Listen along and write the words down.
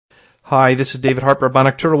Hi, this is David Harper of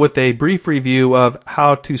Bonactura with a brief review of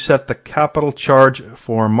how to set the capital charge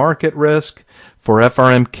for market risk for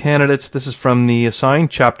FRM candidates. This is from the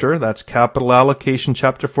assigned chapter, that's Capital Allocation,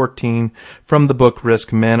 Chapter 14, from the book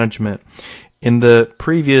Risk Management. In the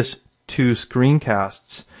previous two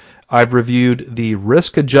screencasts, I've reviewed the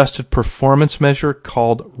risk-adjusted performance measure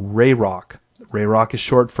called RAROC. RAROC is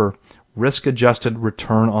short for Risk-Adjusted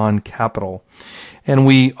Return on Capital. And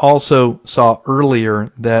we also saw earlier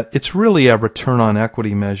that it's really a return on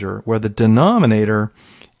equity measure where the denominator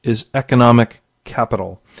is economic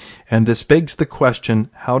capital. And this begs the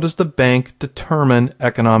question, how does the bank determine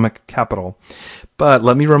economic capital? But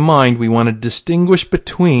let me remind, we want to distinguish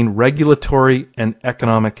between regulatory and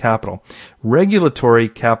economic capital. Regulatory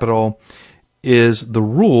capital is the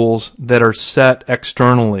rules that are set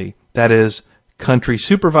externally. That is, country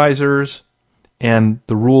supervisors and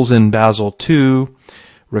the rules in Basel II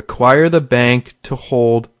require the bank to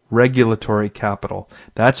hold regulatory capital.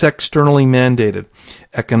 That's externally mandated.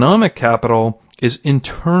 Economic capital is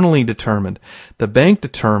internally determined. The bank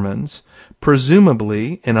determines,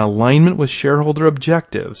 presumably in alignment with shareholder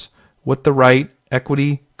objectives, what the right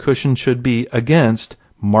equity cushion should be against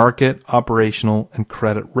market, operational, and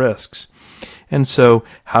credit risks. And so,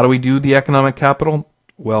 how do we do the economic capital?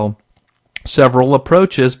 Well, several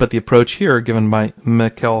approaches, but the approach here given by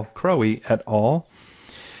Crouhy et al.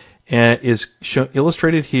 Is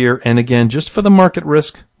illustrated here, and again, just for the market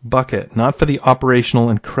risk bucket, not for the operational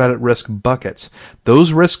and credit risk buckets.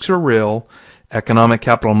 Those risks are real. Economic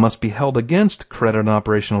capital must be held against credit and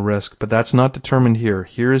operational risk, but that's not determined here.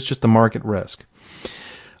 Here is just the market risk.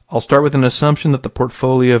 I'll start with an assumption that the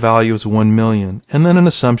portfolio value is 1 million, and then an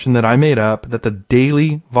assumption that I made up that the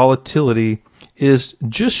daily volatility is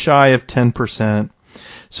just shy of 10%,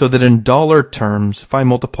 so that in dollar terms, if I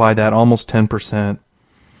multiply that almost 10%,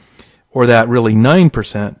 or that really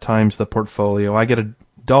 9% times the portfolio, I get a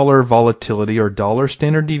dollar volatility or dollar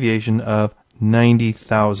standard deviation of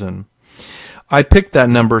 90,000. I picked that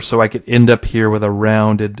number so I could end up here with a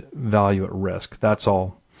rounded value at risk. That's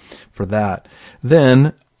all for that.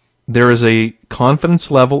 Then there is a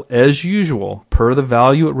confidence level as usual. Per the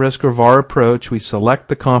value at risk or VaR approach, we select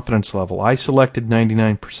the confidence level. I selected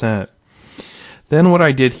 99%. Then what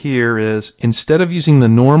I did here is, instead of using the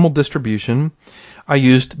normal distribution, I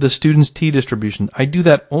used the student's t distribution. I do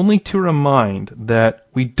that only to remind that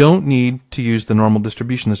we don't need to use the normal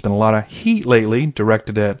distribution. There's been a lot of heat lately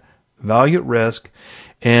directed at value at risk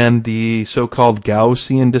and the so-called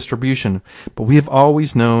Gaussian distribution. But we have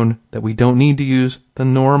always known that we don't need to use the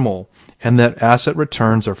normal and that asset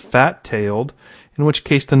returns are fat-tailed, in which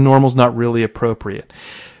case the normal is not really appropriate.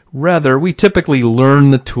 Rather, we typically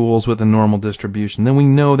learn the tools with a normal distribution. Then we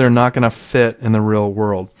know they're not going to fit in the real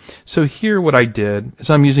world. So here what I did is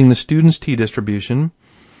I'm using the student's t distribution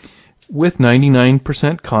with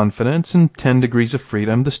 99% confidence and 10 degrees of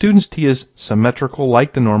freedom. The student's t is symmetrical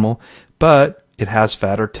like the normal, but it has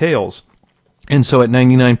fatter tails. And so at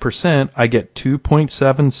 99%, I get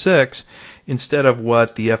 2.76 instead of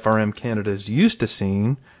what the FRM candidate is used to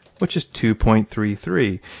seeing, which is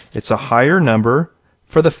 2.33. It's a higher number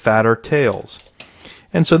for the fatter tails.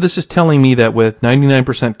 And so this is telling me that with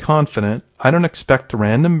 99% confident, I don't expect a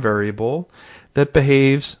random variable that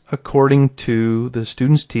behaves according to the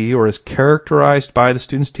student's t, or is characterized by the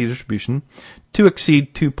student's t distribution, to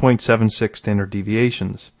exceed 2.76 standard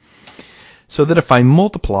deviations. So that if I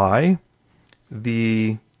multiply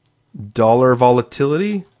the dollar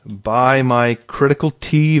volatility by my critical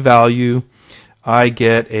t value, I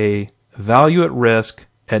get a value at risk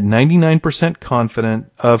at 99%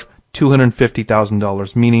 confident of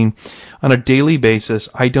 $250,000, meaning on a daily basis,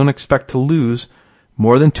 I don't expect to lose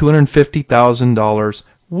more than $250,000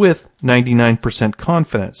 with 99%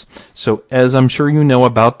 confidence. So as I'm sure you know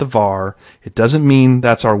about the VaR, it doesn't mean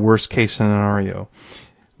that's our worst case scenario.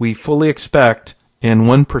 We fully expect in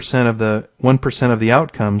 1% of the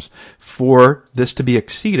outcomes for this to be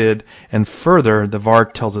exceeded, and further, the VaR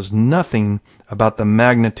tells us nothing about the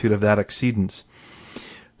magnitude of that exceedance.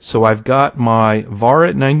 So I've got my VaR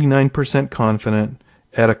at 99% confident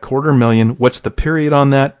at $250,000. What's the period on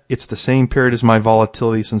that? It's the same period as my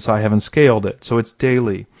volatility since I haven't scaled it, so it's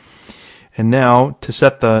daily. And now, to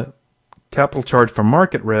set the capital charge for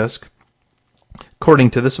market risk, according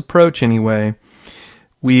to this approach anyway,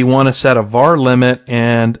 we want to set a VaR limit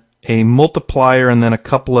and a multiplier and then a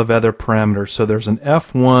couple of other parameters. So there's an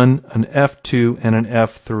F1, an F2, and an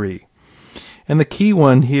F3. And the key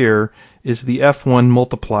one here is the F1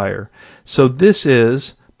 multiplier. So this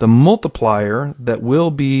is the multiplier that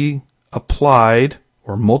will be applied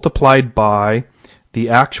or multiplied by the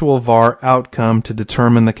actual VaR outcome to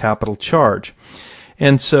determine the capital charge.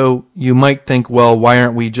 And so you might think, well, why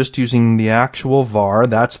aren't we just using the actual VaR?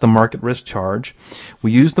 That's the market risk charge.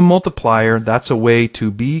 We use the multiplier. That's a way to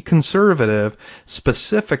be conservative.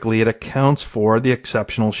 Specifically, it accounts for the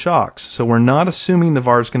exceptional shocks. So we're not assuming the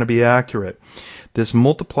VaR is going to be accurate. This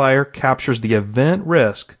multiplier captures the event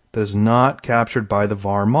risk that is not captured by the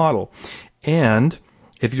VaR model. And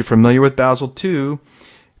if you're familiar with Basel II,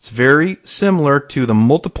 it's very similar to the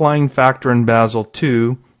multiplying factor in Basel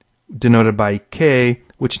II, denoted by K,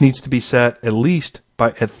 which needs to be set at least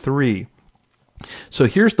at 3. So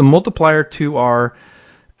here's the multiplier to our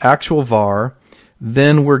actual VaR.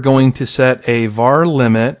 Then we're going to set a VaR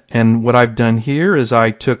limit, and what I've done here is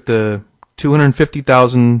I took the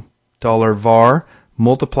 $250,000 VaR,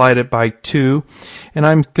 multiplied it by 2, and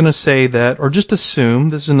I'm going to say that, or just assume,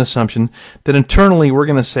 this is an assumption, that internally we're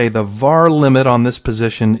going to say the VaR limit on this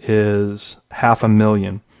position is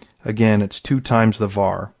 $500,000. Again, it's 2 times the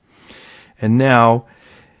VaR. And now,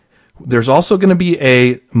 there's also going to be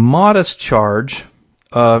a modest charge.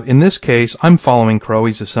 In this case, I'm following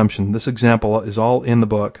Crouhy's assumption. This example is all in the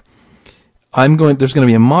book. There's going to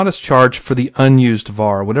be a modest charge for the unused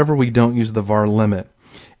VaR, whatever we don't use the VaR limit.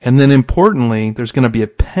 And then importantly, there's going to be a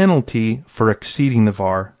penalty for exceeding the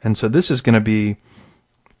VaR. And so this is going to be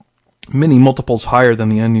many multiples higher than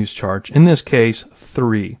the unused charge. In this case,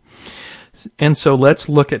 3. And so let's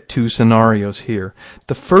look at 2 scenarios here.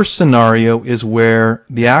 The first scenario is where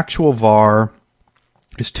the actual VaR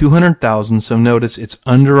is $200,000, so notice it's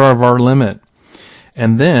under our VaR limit.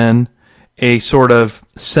 And then a sort of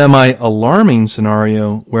semi-alarming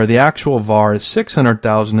scenario where the actual VaR is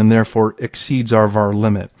 $600,000 and therefore exceeds our VaR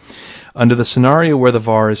limit. Under the scenario where the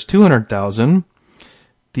VaR is $200,000,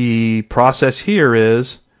 the process here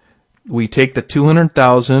is we take the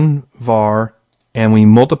 $200,000 VaR and we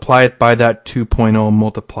multiply it by that 2.0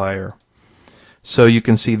 multiplier. So you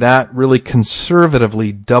can see that really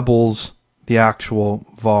conservatively doubles the actual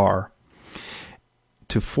VaR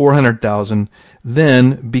to $400,000.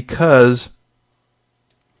 Then, because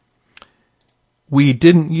we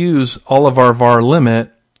didn't use all of our VaR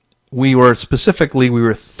limit, we were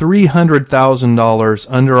 $300,000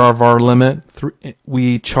 under our VaR limit.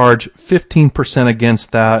 We charge 15%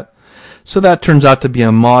 against that. So that turns out to be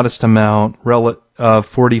a modest amount, of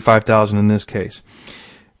 $45,000 in this case.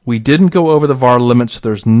 We didn't go over the VaR limit, so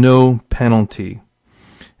there's no penalty.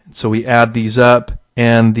 So we add these up,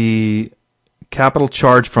 and the capital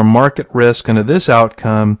charge for market risk under this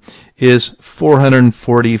outcome is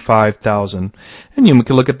 $445,000. And you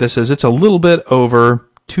can look at this as it's a little bit over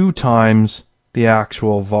 2 times the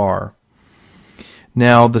actual VaR.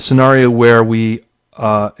 Now, the scenario where we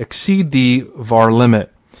exceed the VaR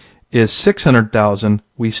limit is $600,000.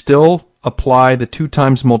 We still apply the 2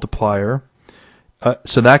 times multiplier,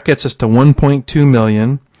 so that gets us to $1.2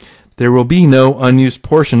 million. There will be no unused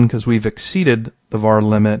portion because we've exceeded the VaR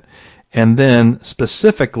limit. And then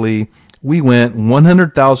specifically, we went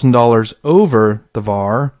 $100,000 over the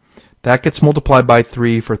VaR. That gets multiplied by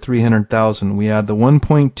 3 for $300,000. We add the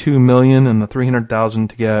 $1.2 million and the $300,000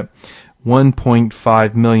 to get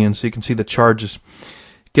 $1.5 million. So you can see the charges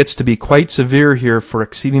gets to be quite severe here for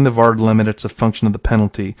exceeding the VaR limit. It's a function of the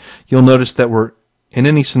penalty. You'll notice that in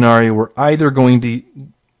any scenario, we're either going to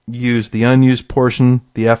use the unused portion,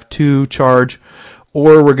 the F2 charge,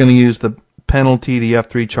 or we're going to use the penalty, the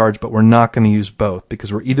F3 charge, but we're not going to use both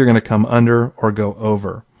because we're either going to come under or go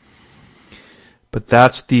over. But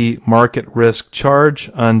that's the market risk charge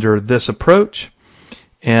under this approach.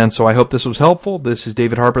 And so I hope this was helpful. This is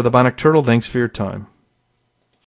David Harper, the Bionic Turtle. Thanks for your time.